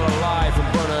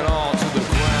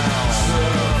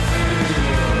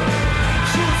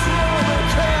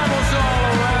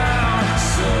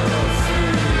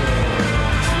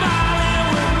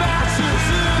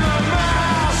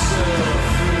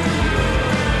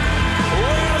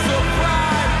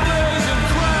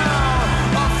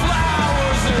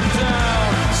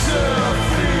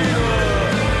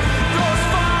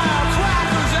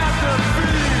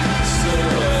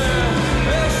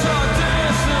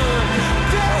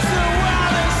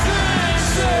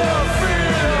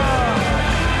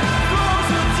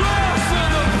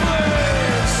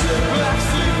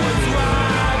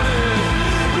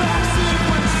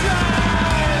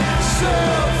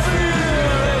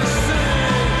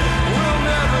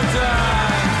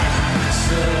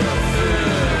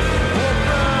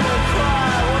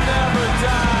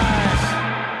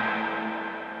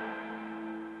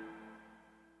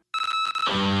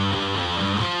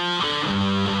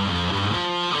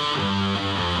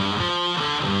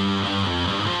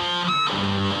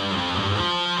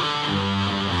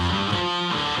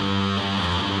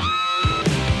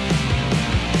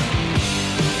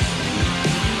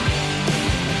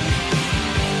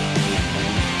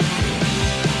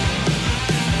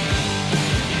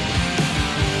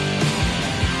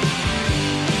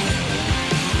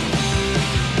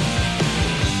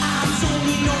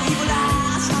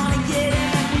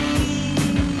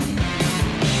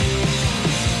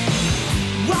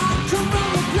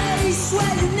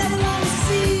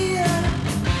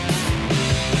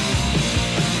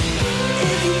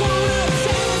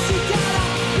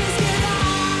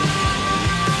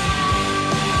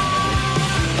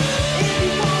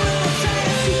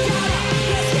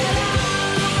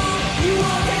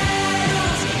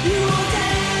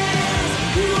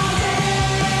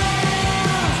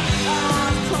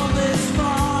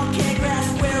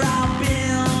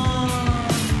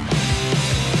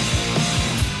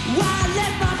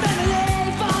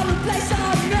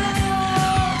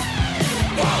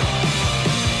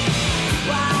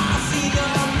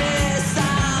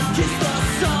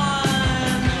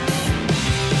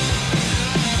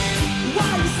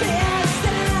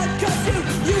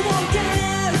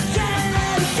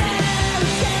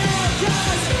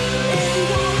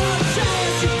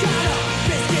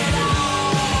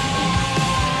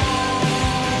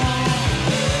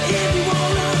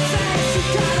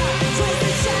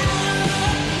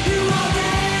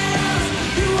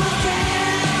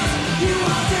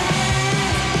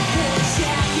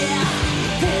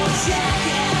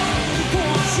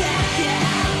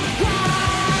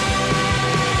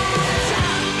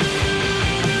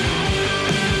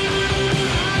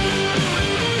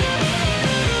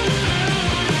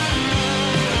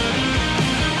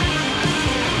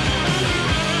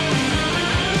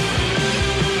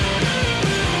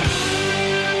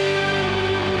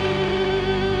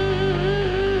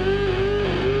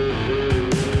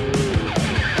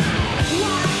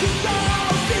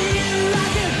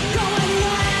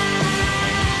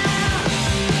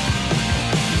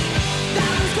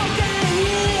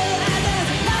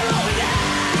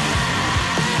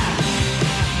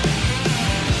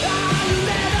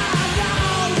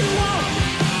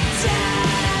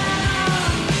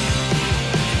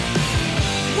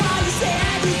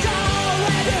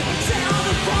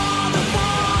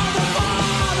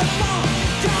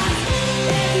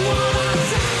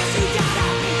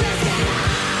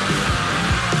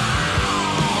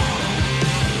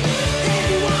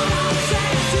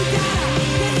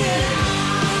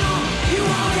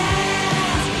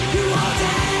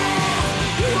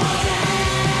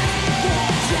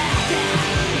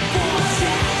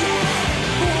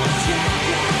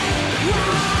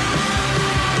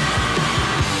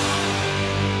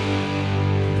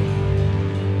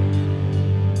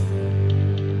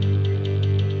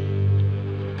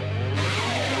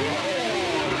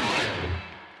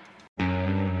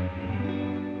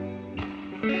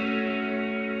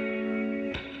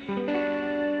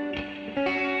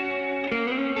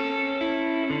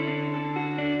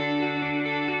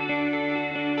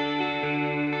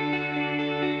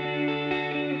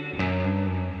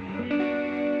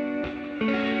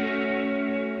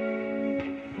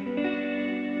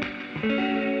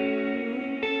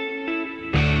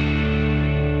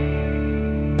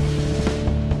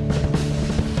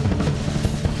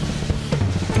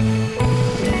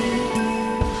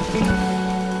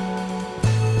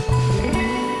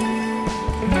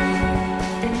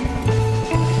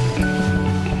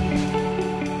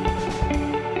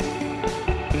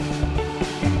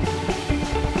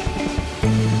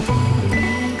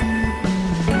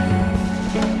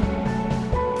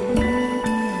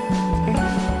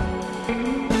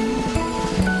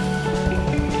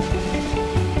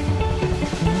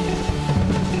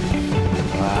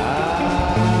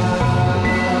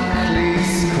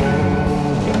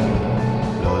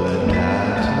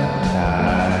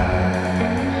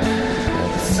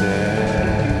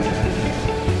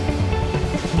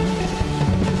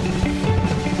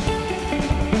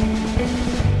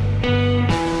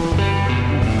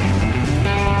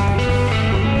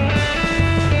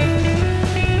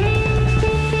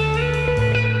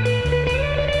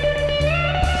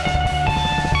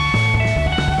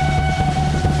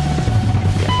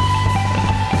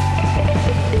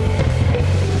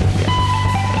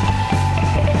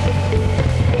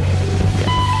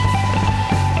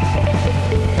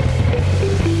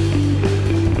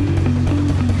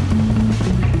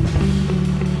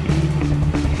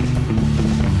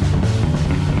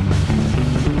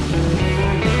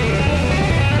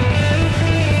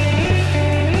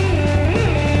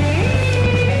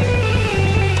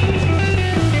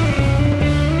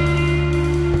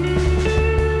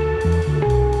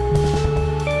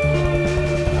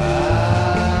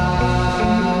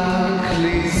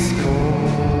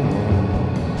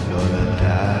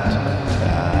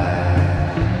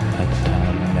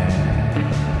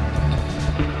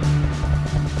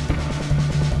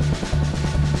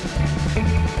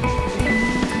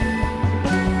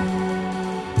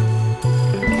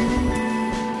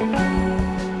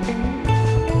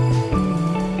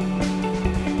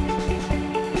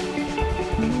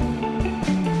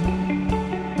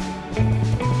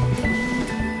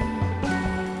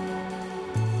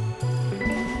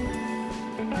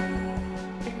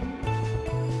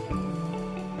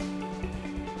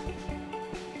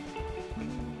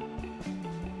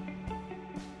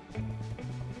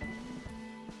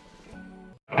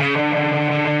How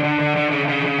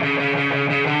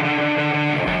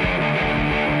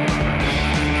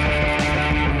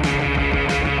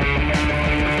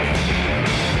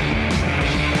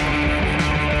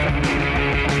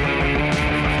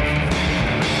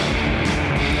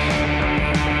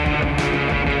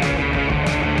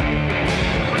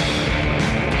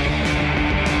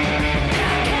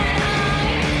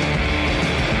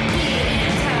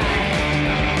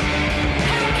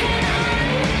can I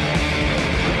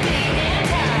be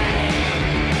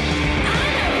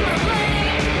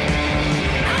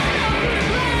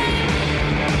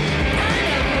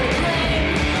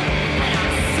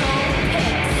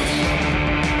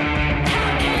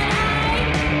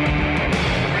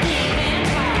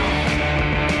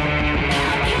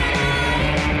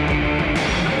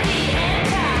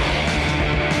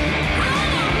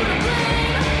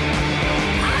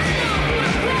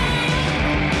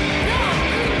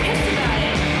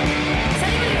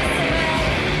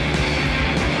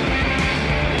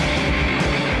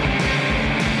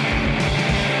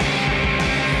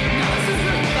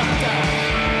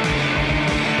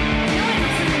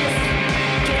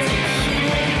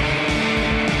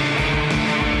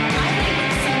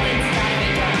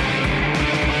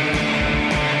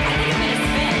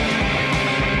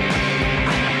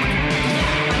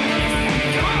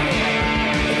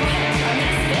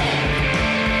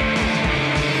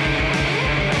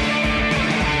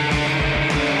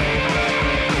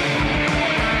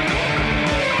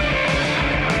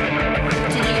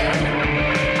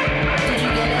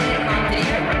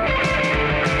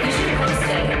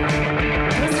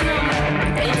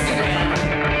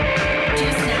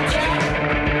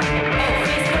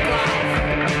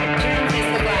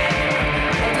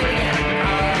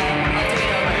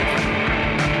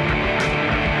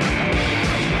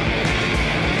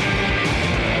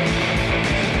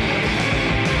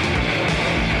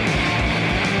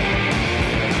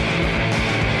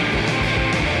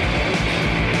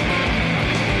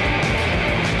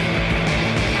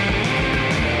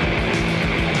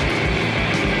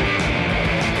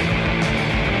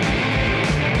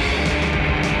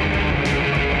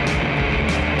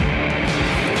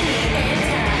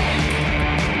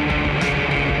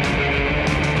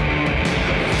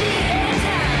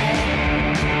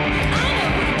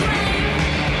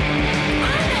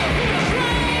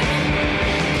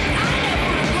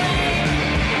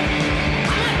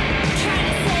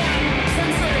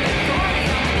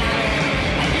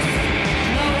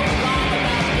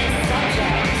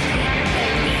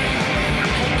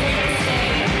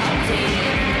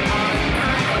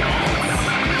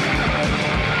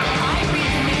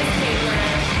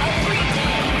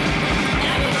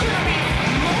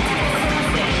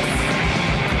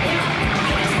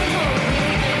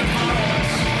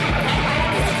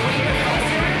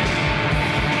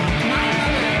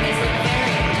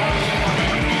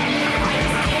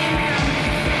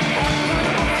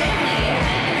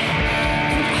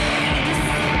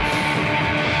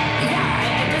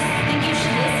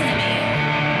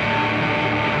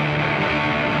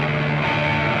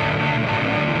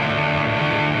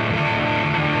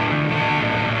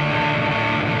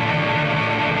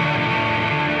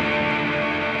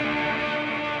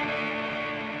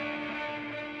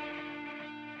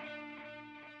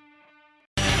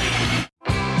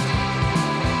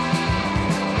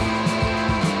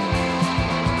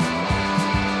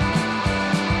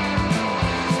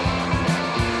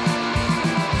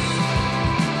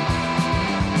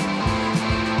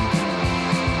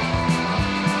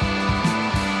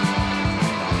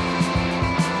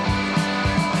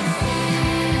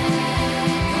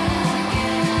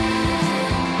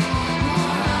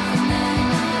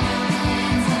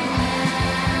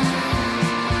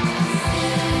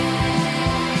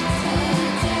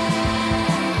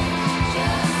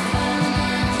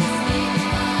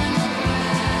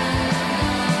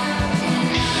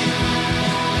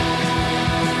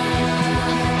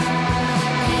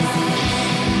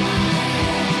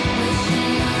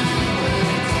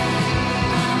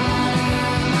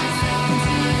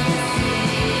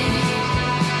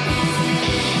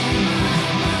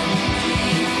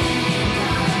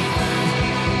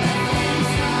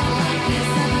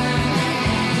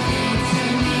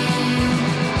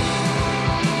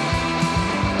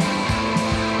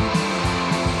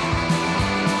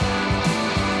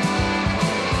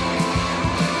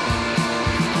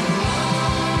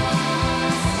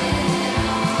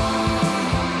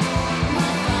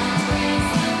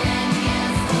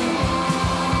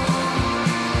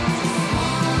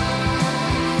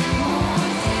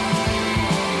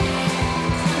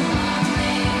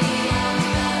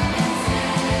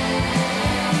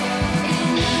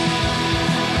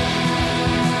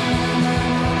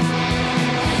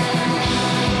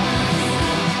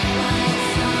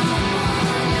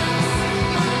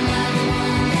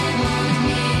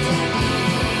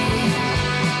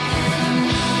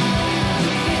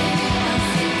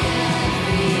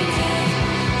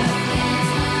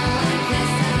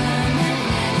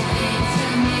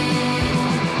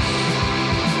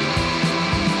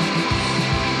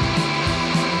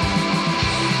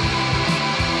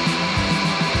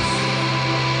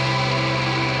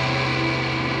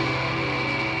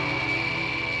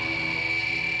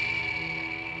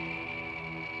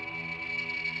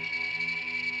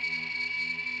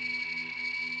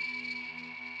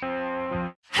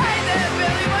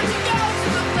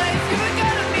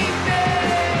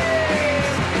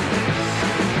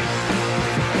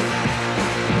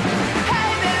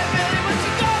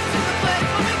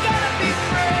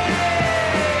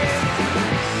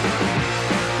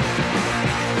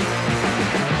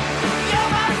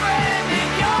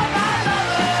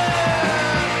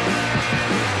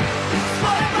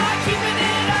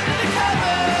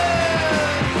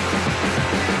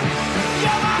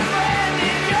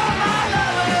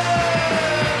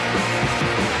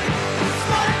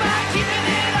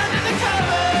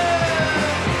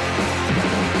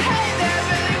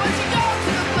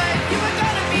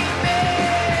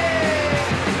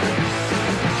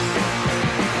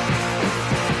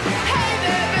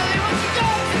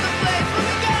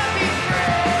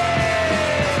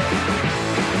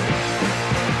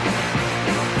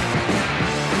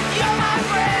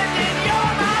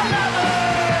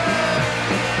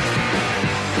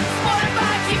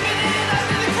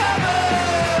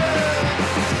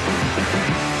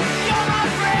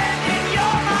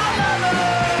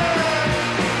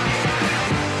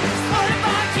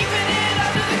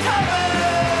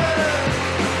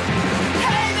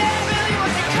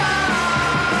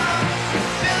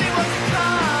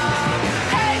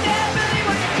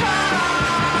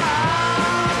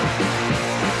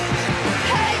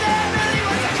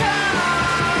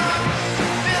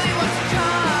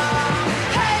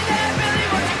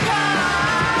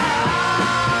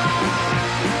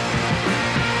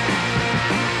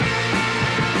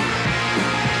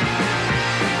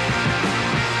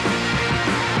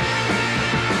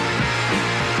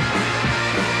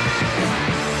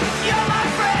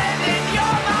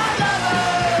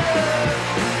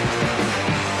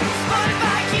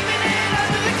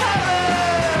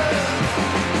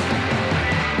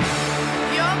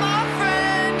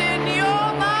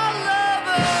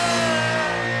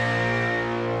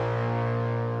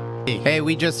Hey,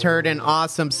 we just heard an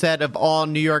awesome set of all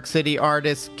New York City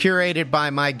artists curated by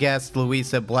my guest,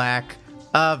 Louisa Black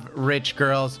of Rich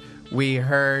Girls. We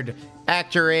heard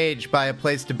Act Your Age by A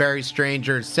Place to Bury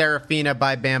Strangers, Serafina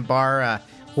by Bambara,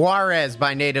 Juarez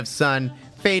by Native Son,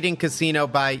 Fading Casino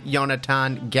by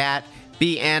Yonatan Gat,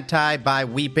 Be Anti by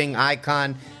Weeping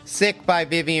Icon, Sick by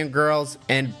Vivian Girls,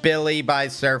 and Billy by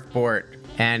Surfboard.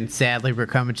 And sadly, we're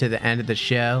coming to the end of the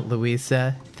show.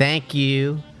 Louisa, thank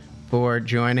you for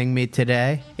joining me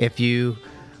today. If you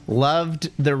loved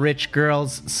the Rich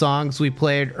Girls songs we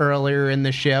played earlier in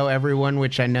the show, everyone,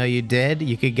 which I know you did,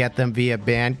 you could get them via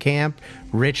Bandcamp,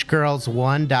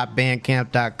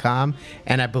 richgirls1.bandcamp.com.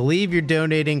 And I believe you're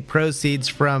donating proceeds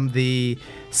from the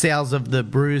sales of the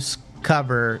Bruce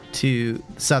cover to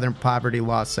Southern Poverty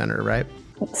Law Center, right?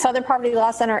 Southern Poverty Law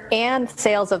Center and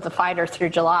sales of The Fighter through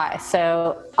July.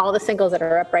 So all the singles that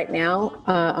are up right now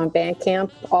on Bandcamp,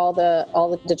 all the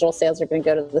digital sales are going to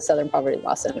go to the Southern Poverty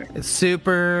Law Center.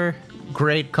 Super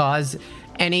great cause.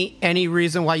 Any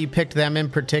reason why you picked them in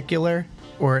particular,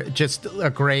 or just a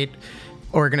great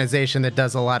organization that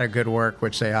does a lot of good work,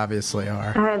 which they obviously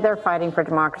are? They're fighting for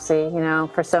democracy,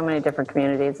 for so many different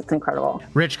communities. It's incredible.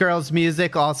 Rich Girls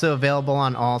music also available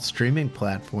on all streaming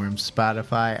platforms,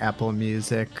 Spotify, Apple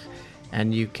Music,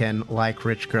 and you can like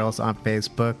Rich Girls on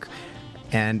Facebook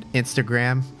and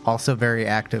Instagram. Also very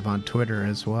active on Twitter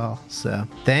as well. So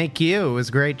thank you. It was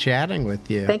great chatting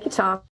with you. Thank you, Tom.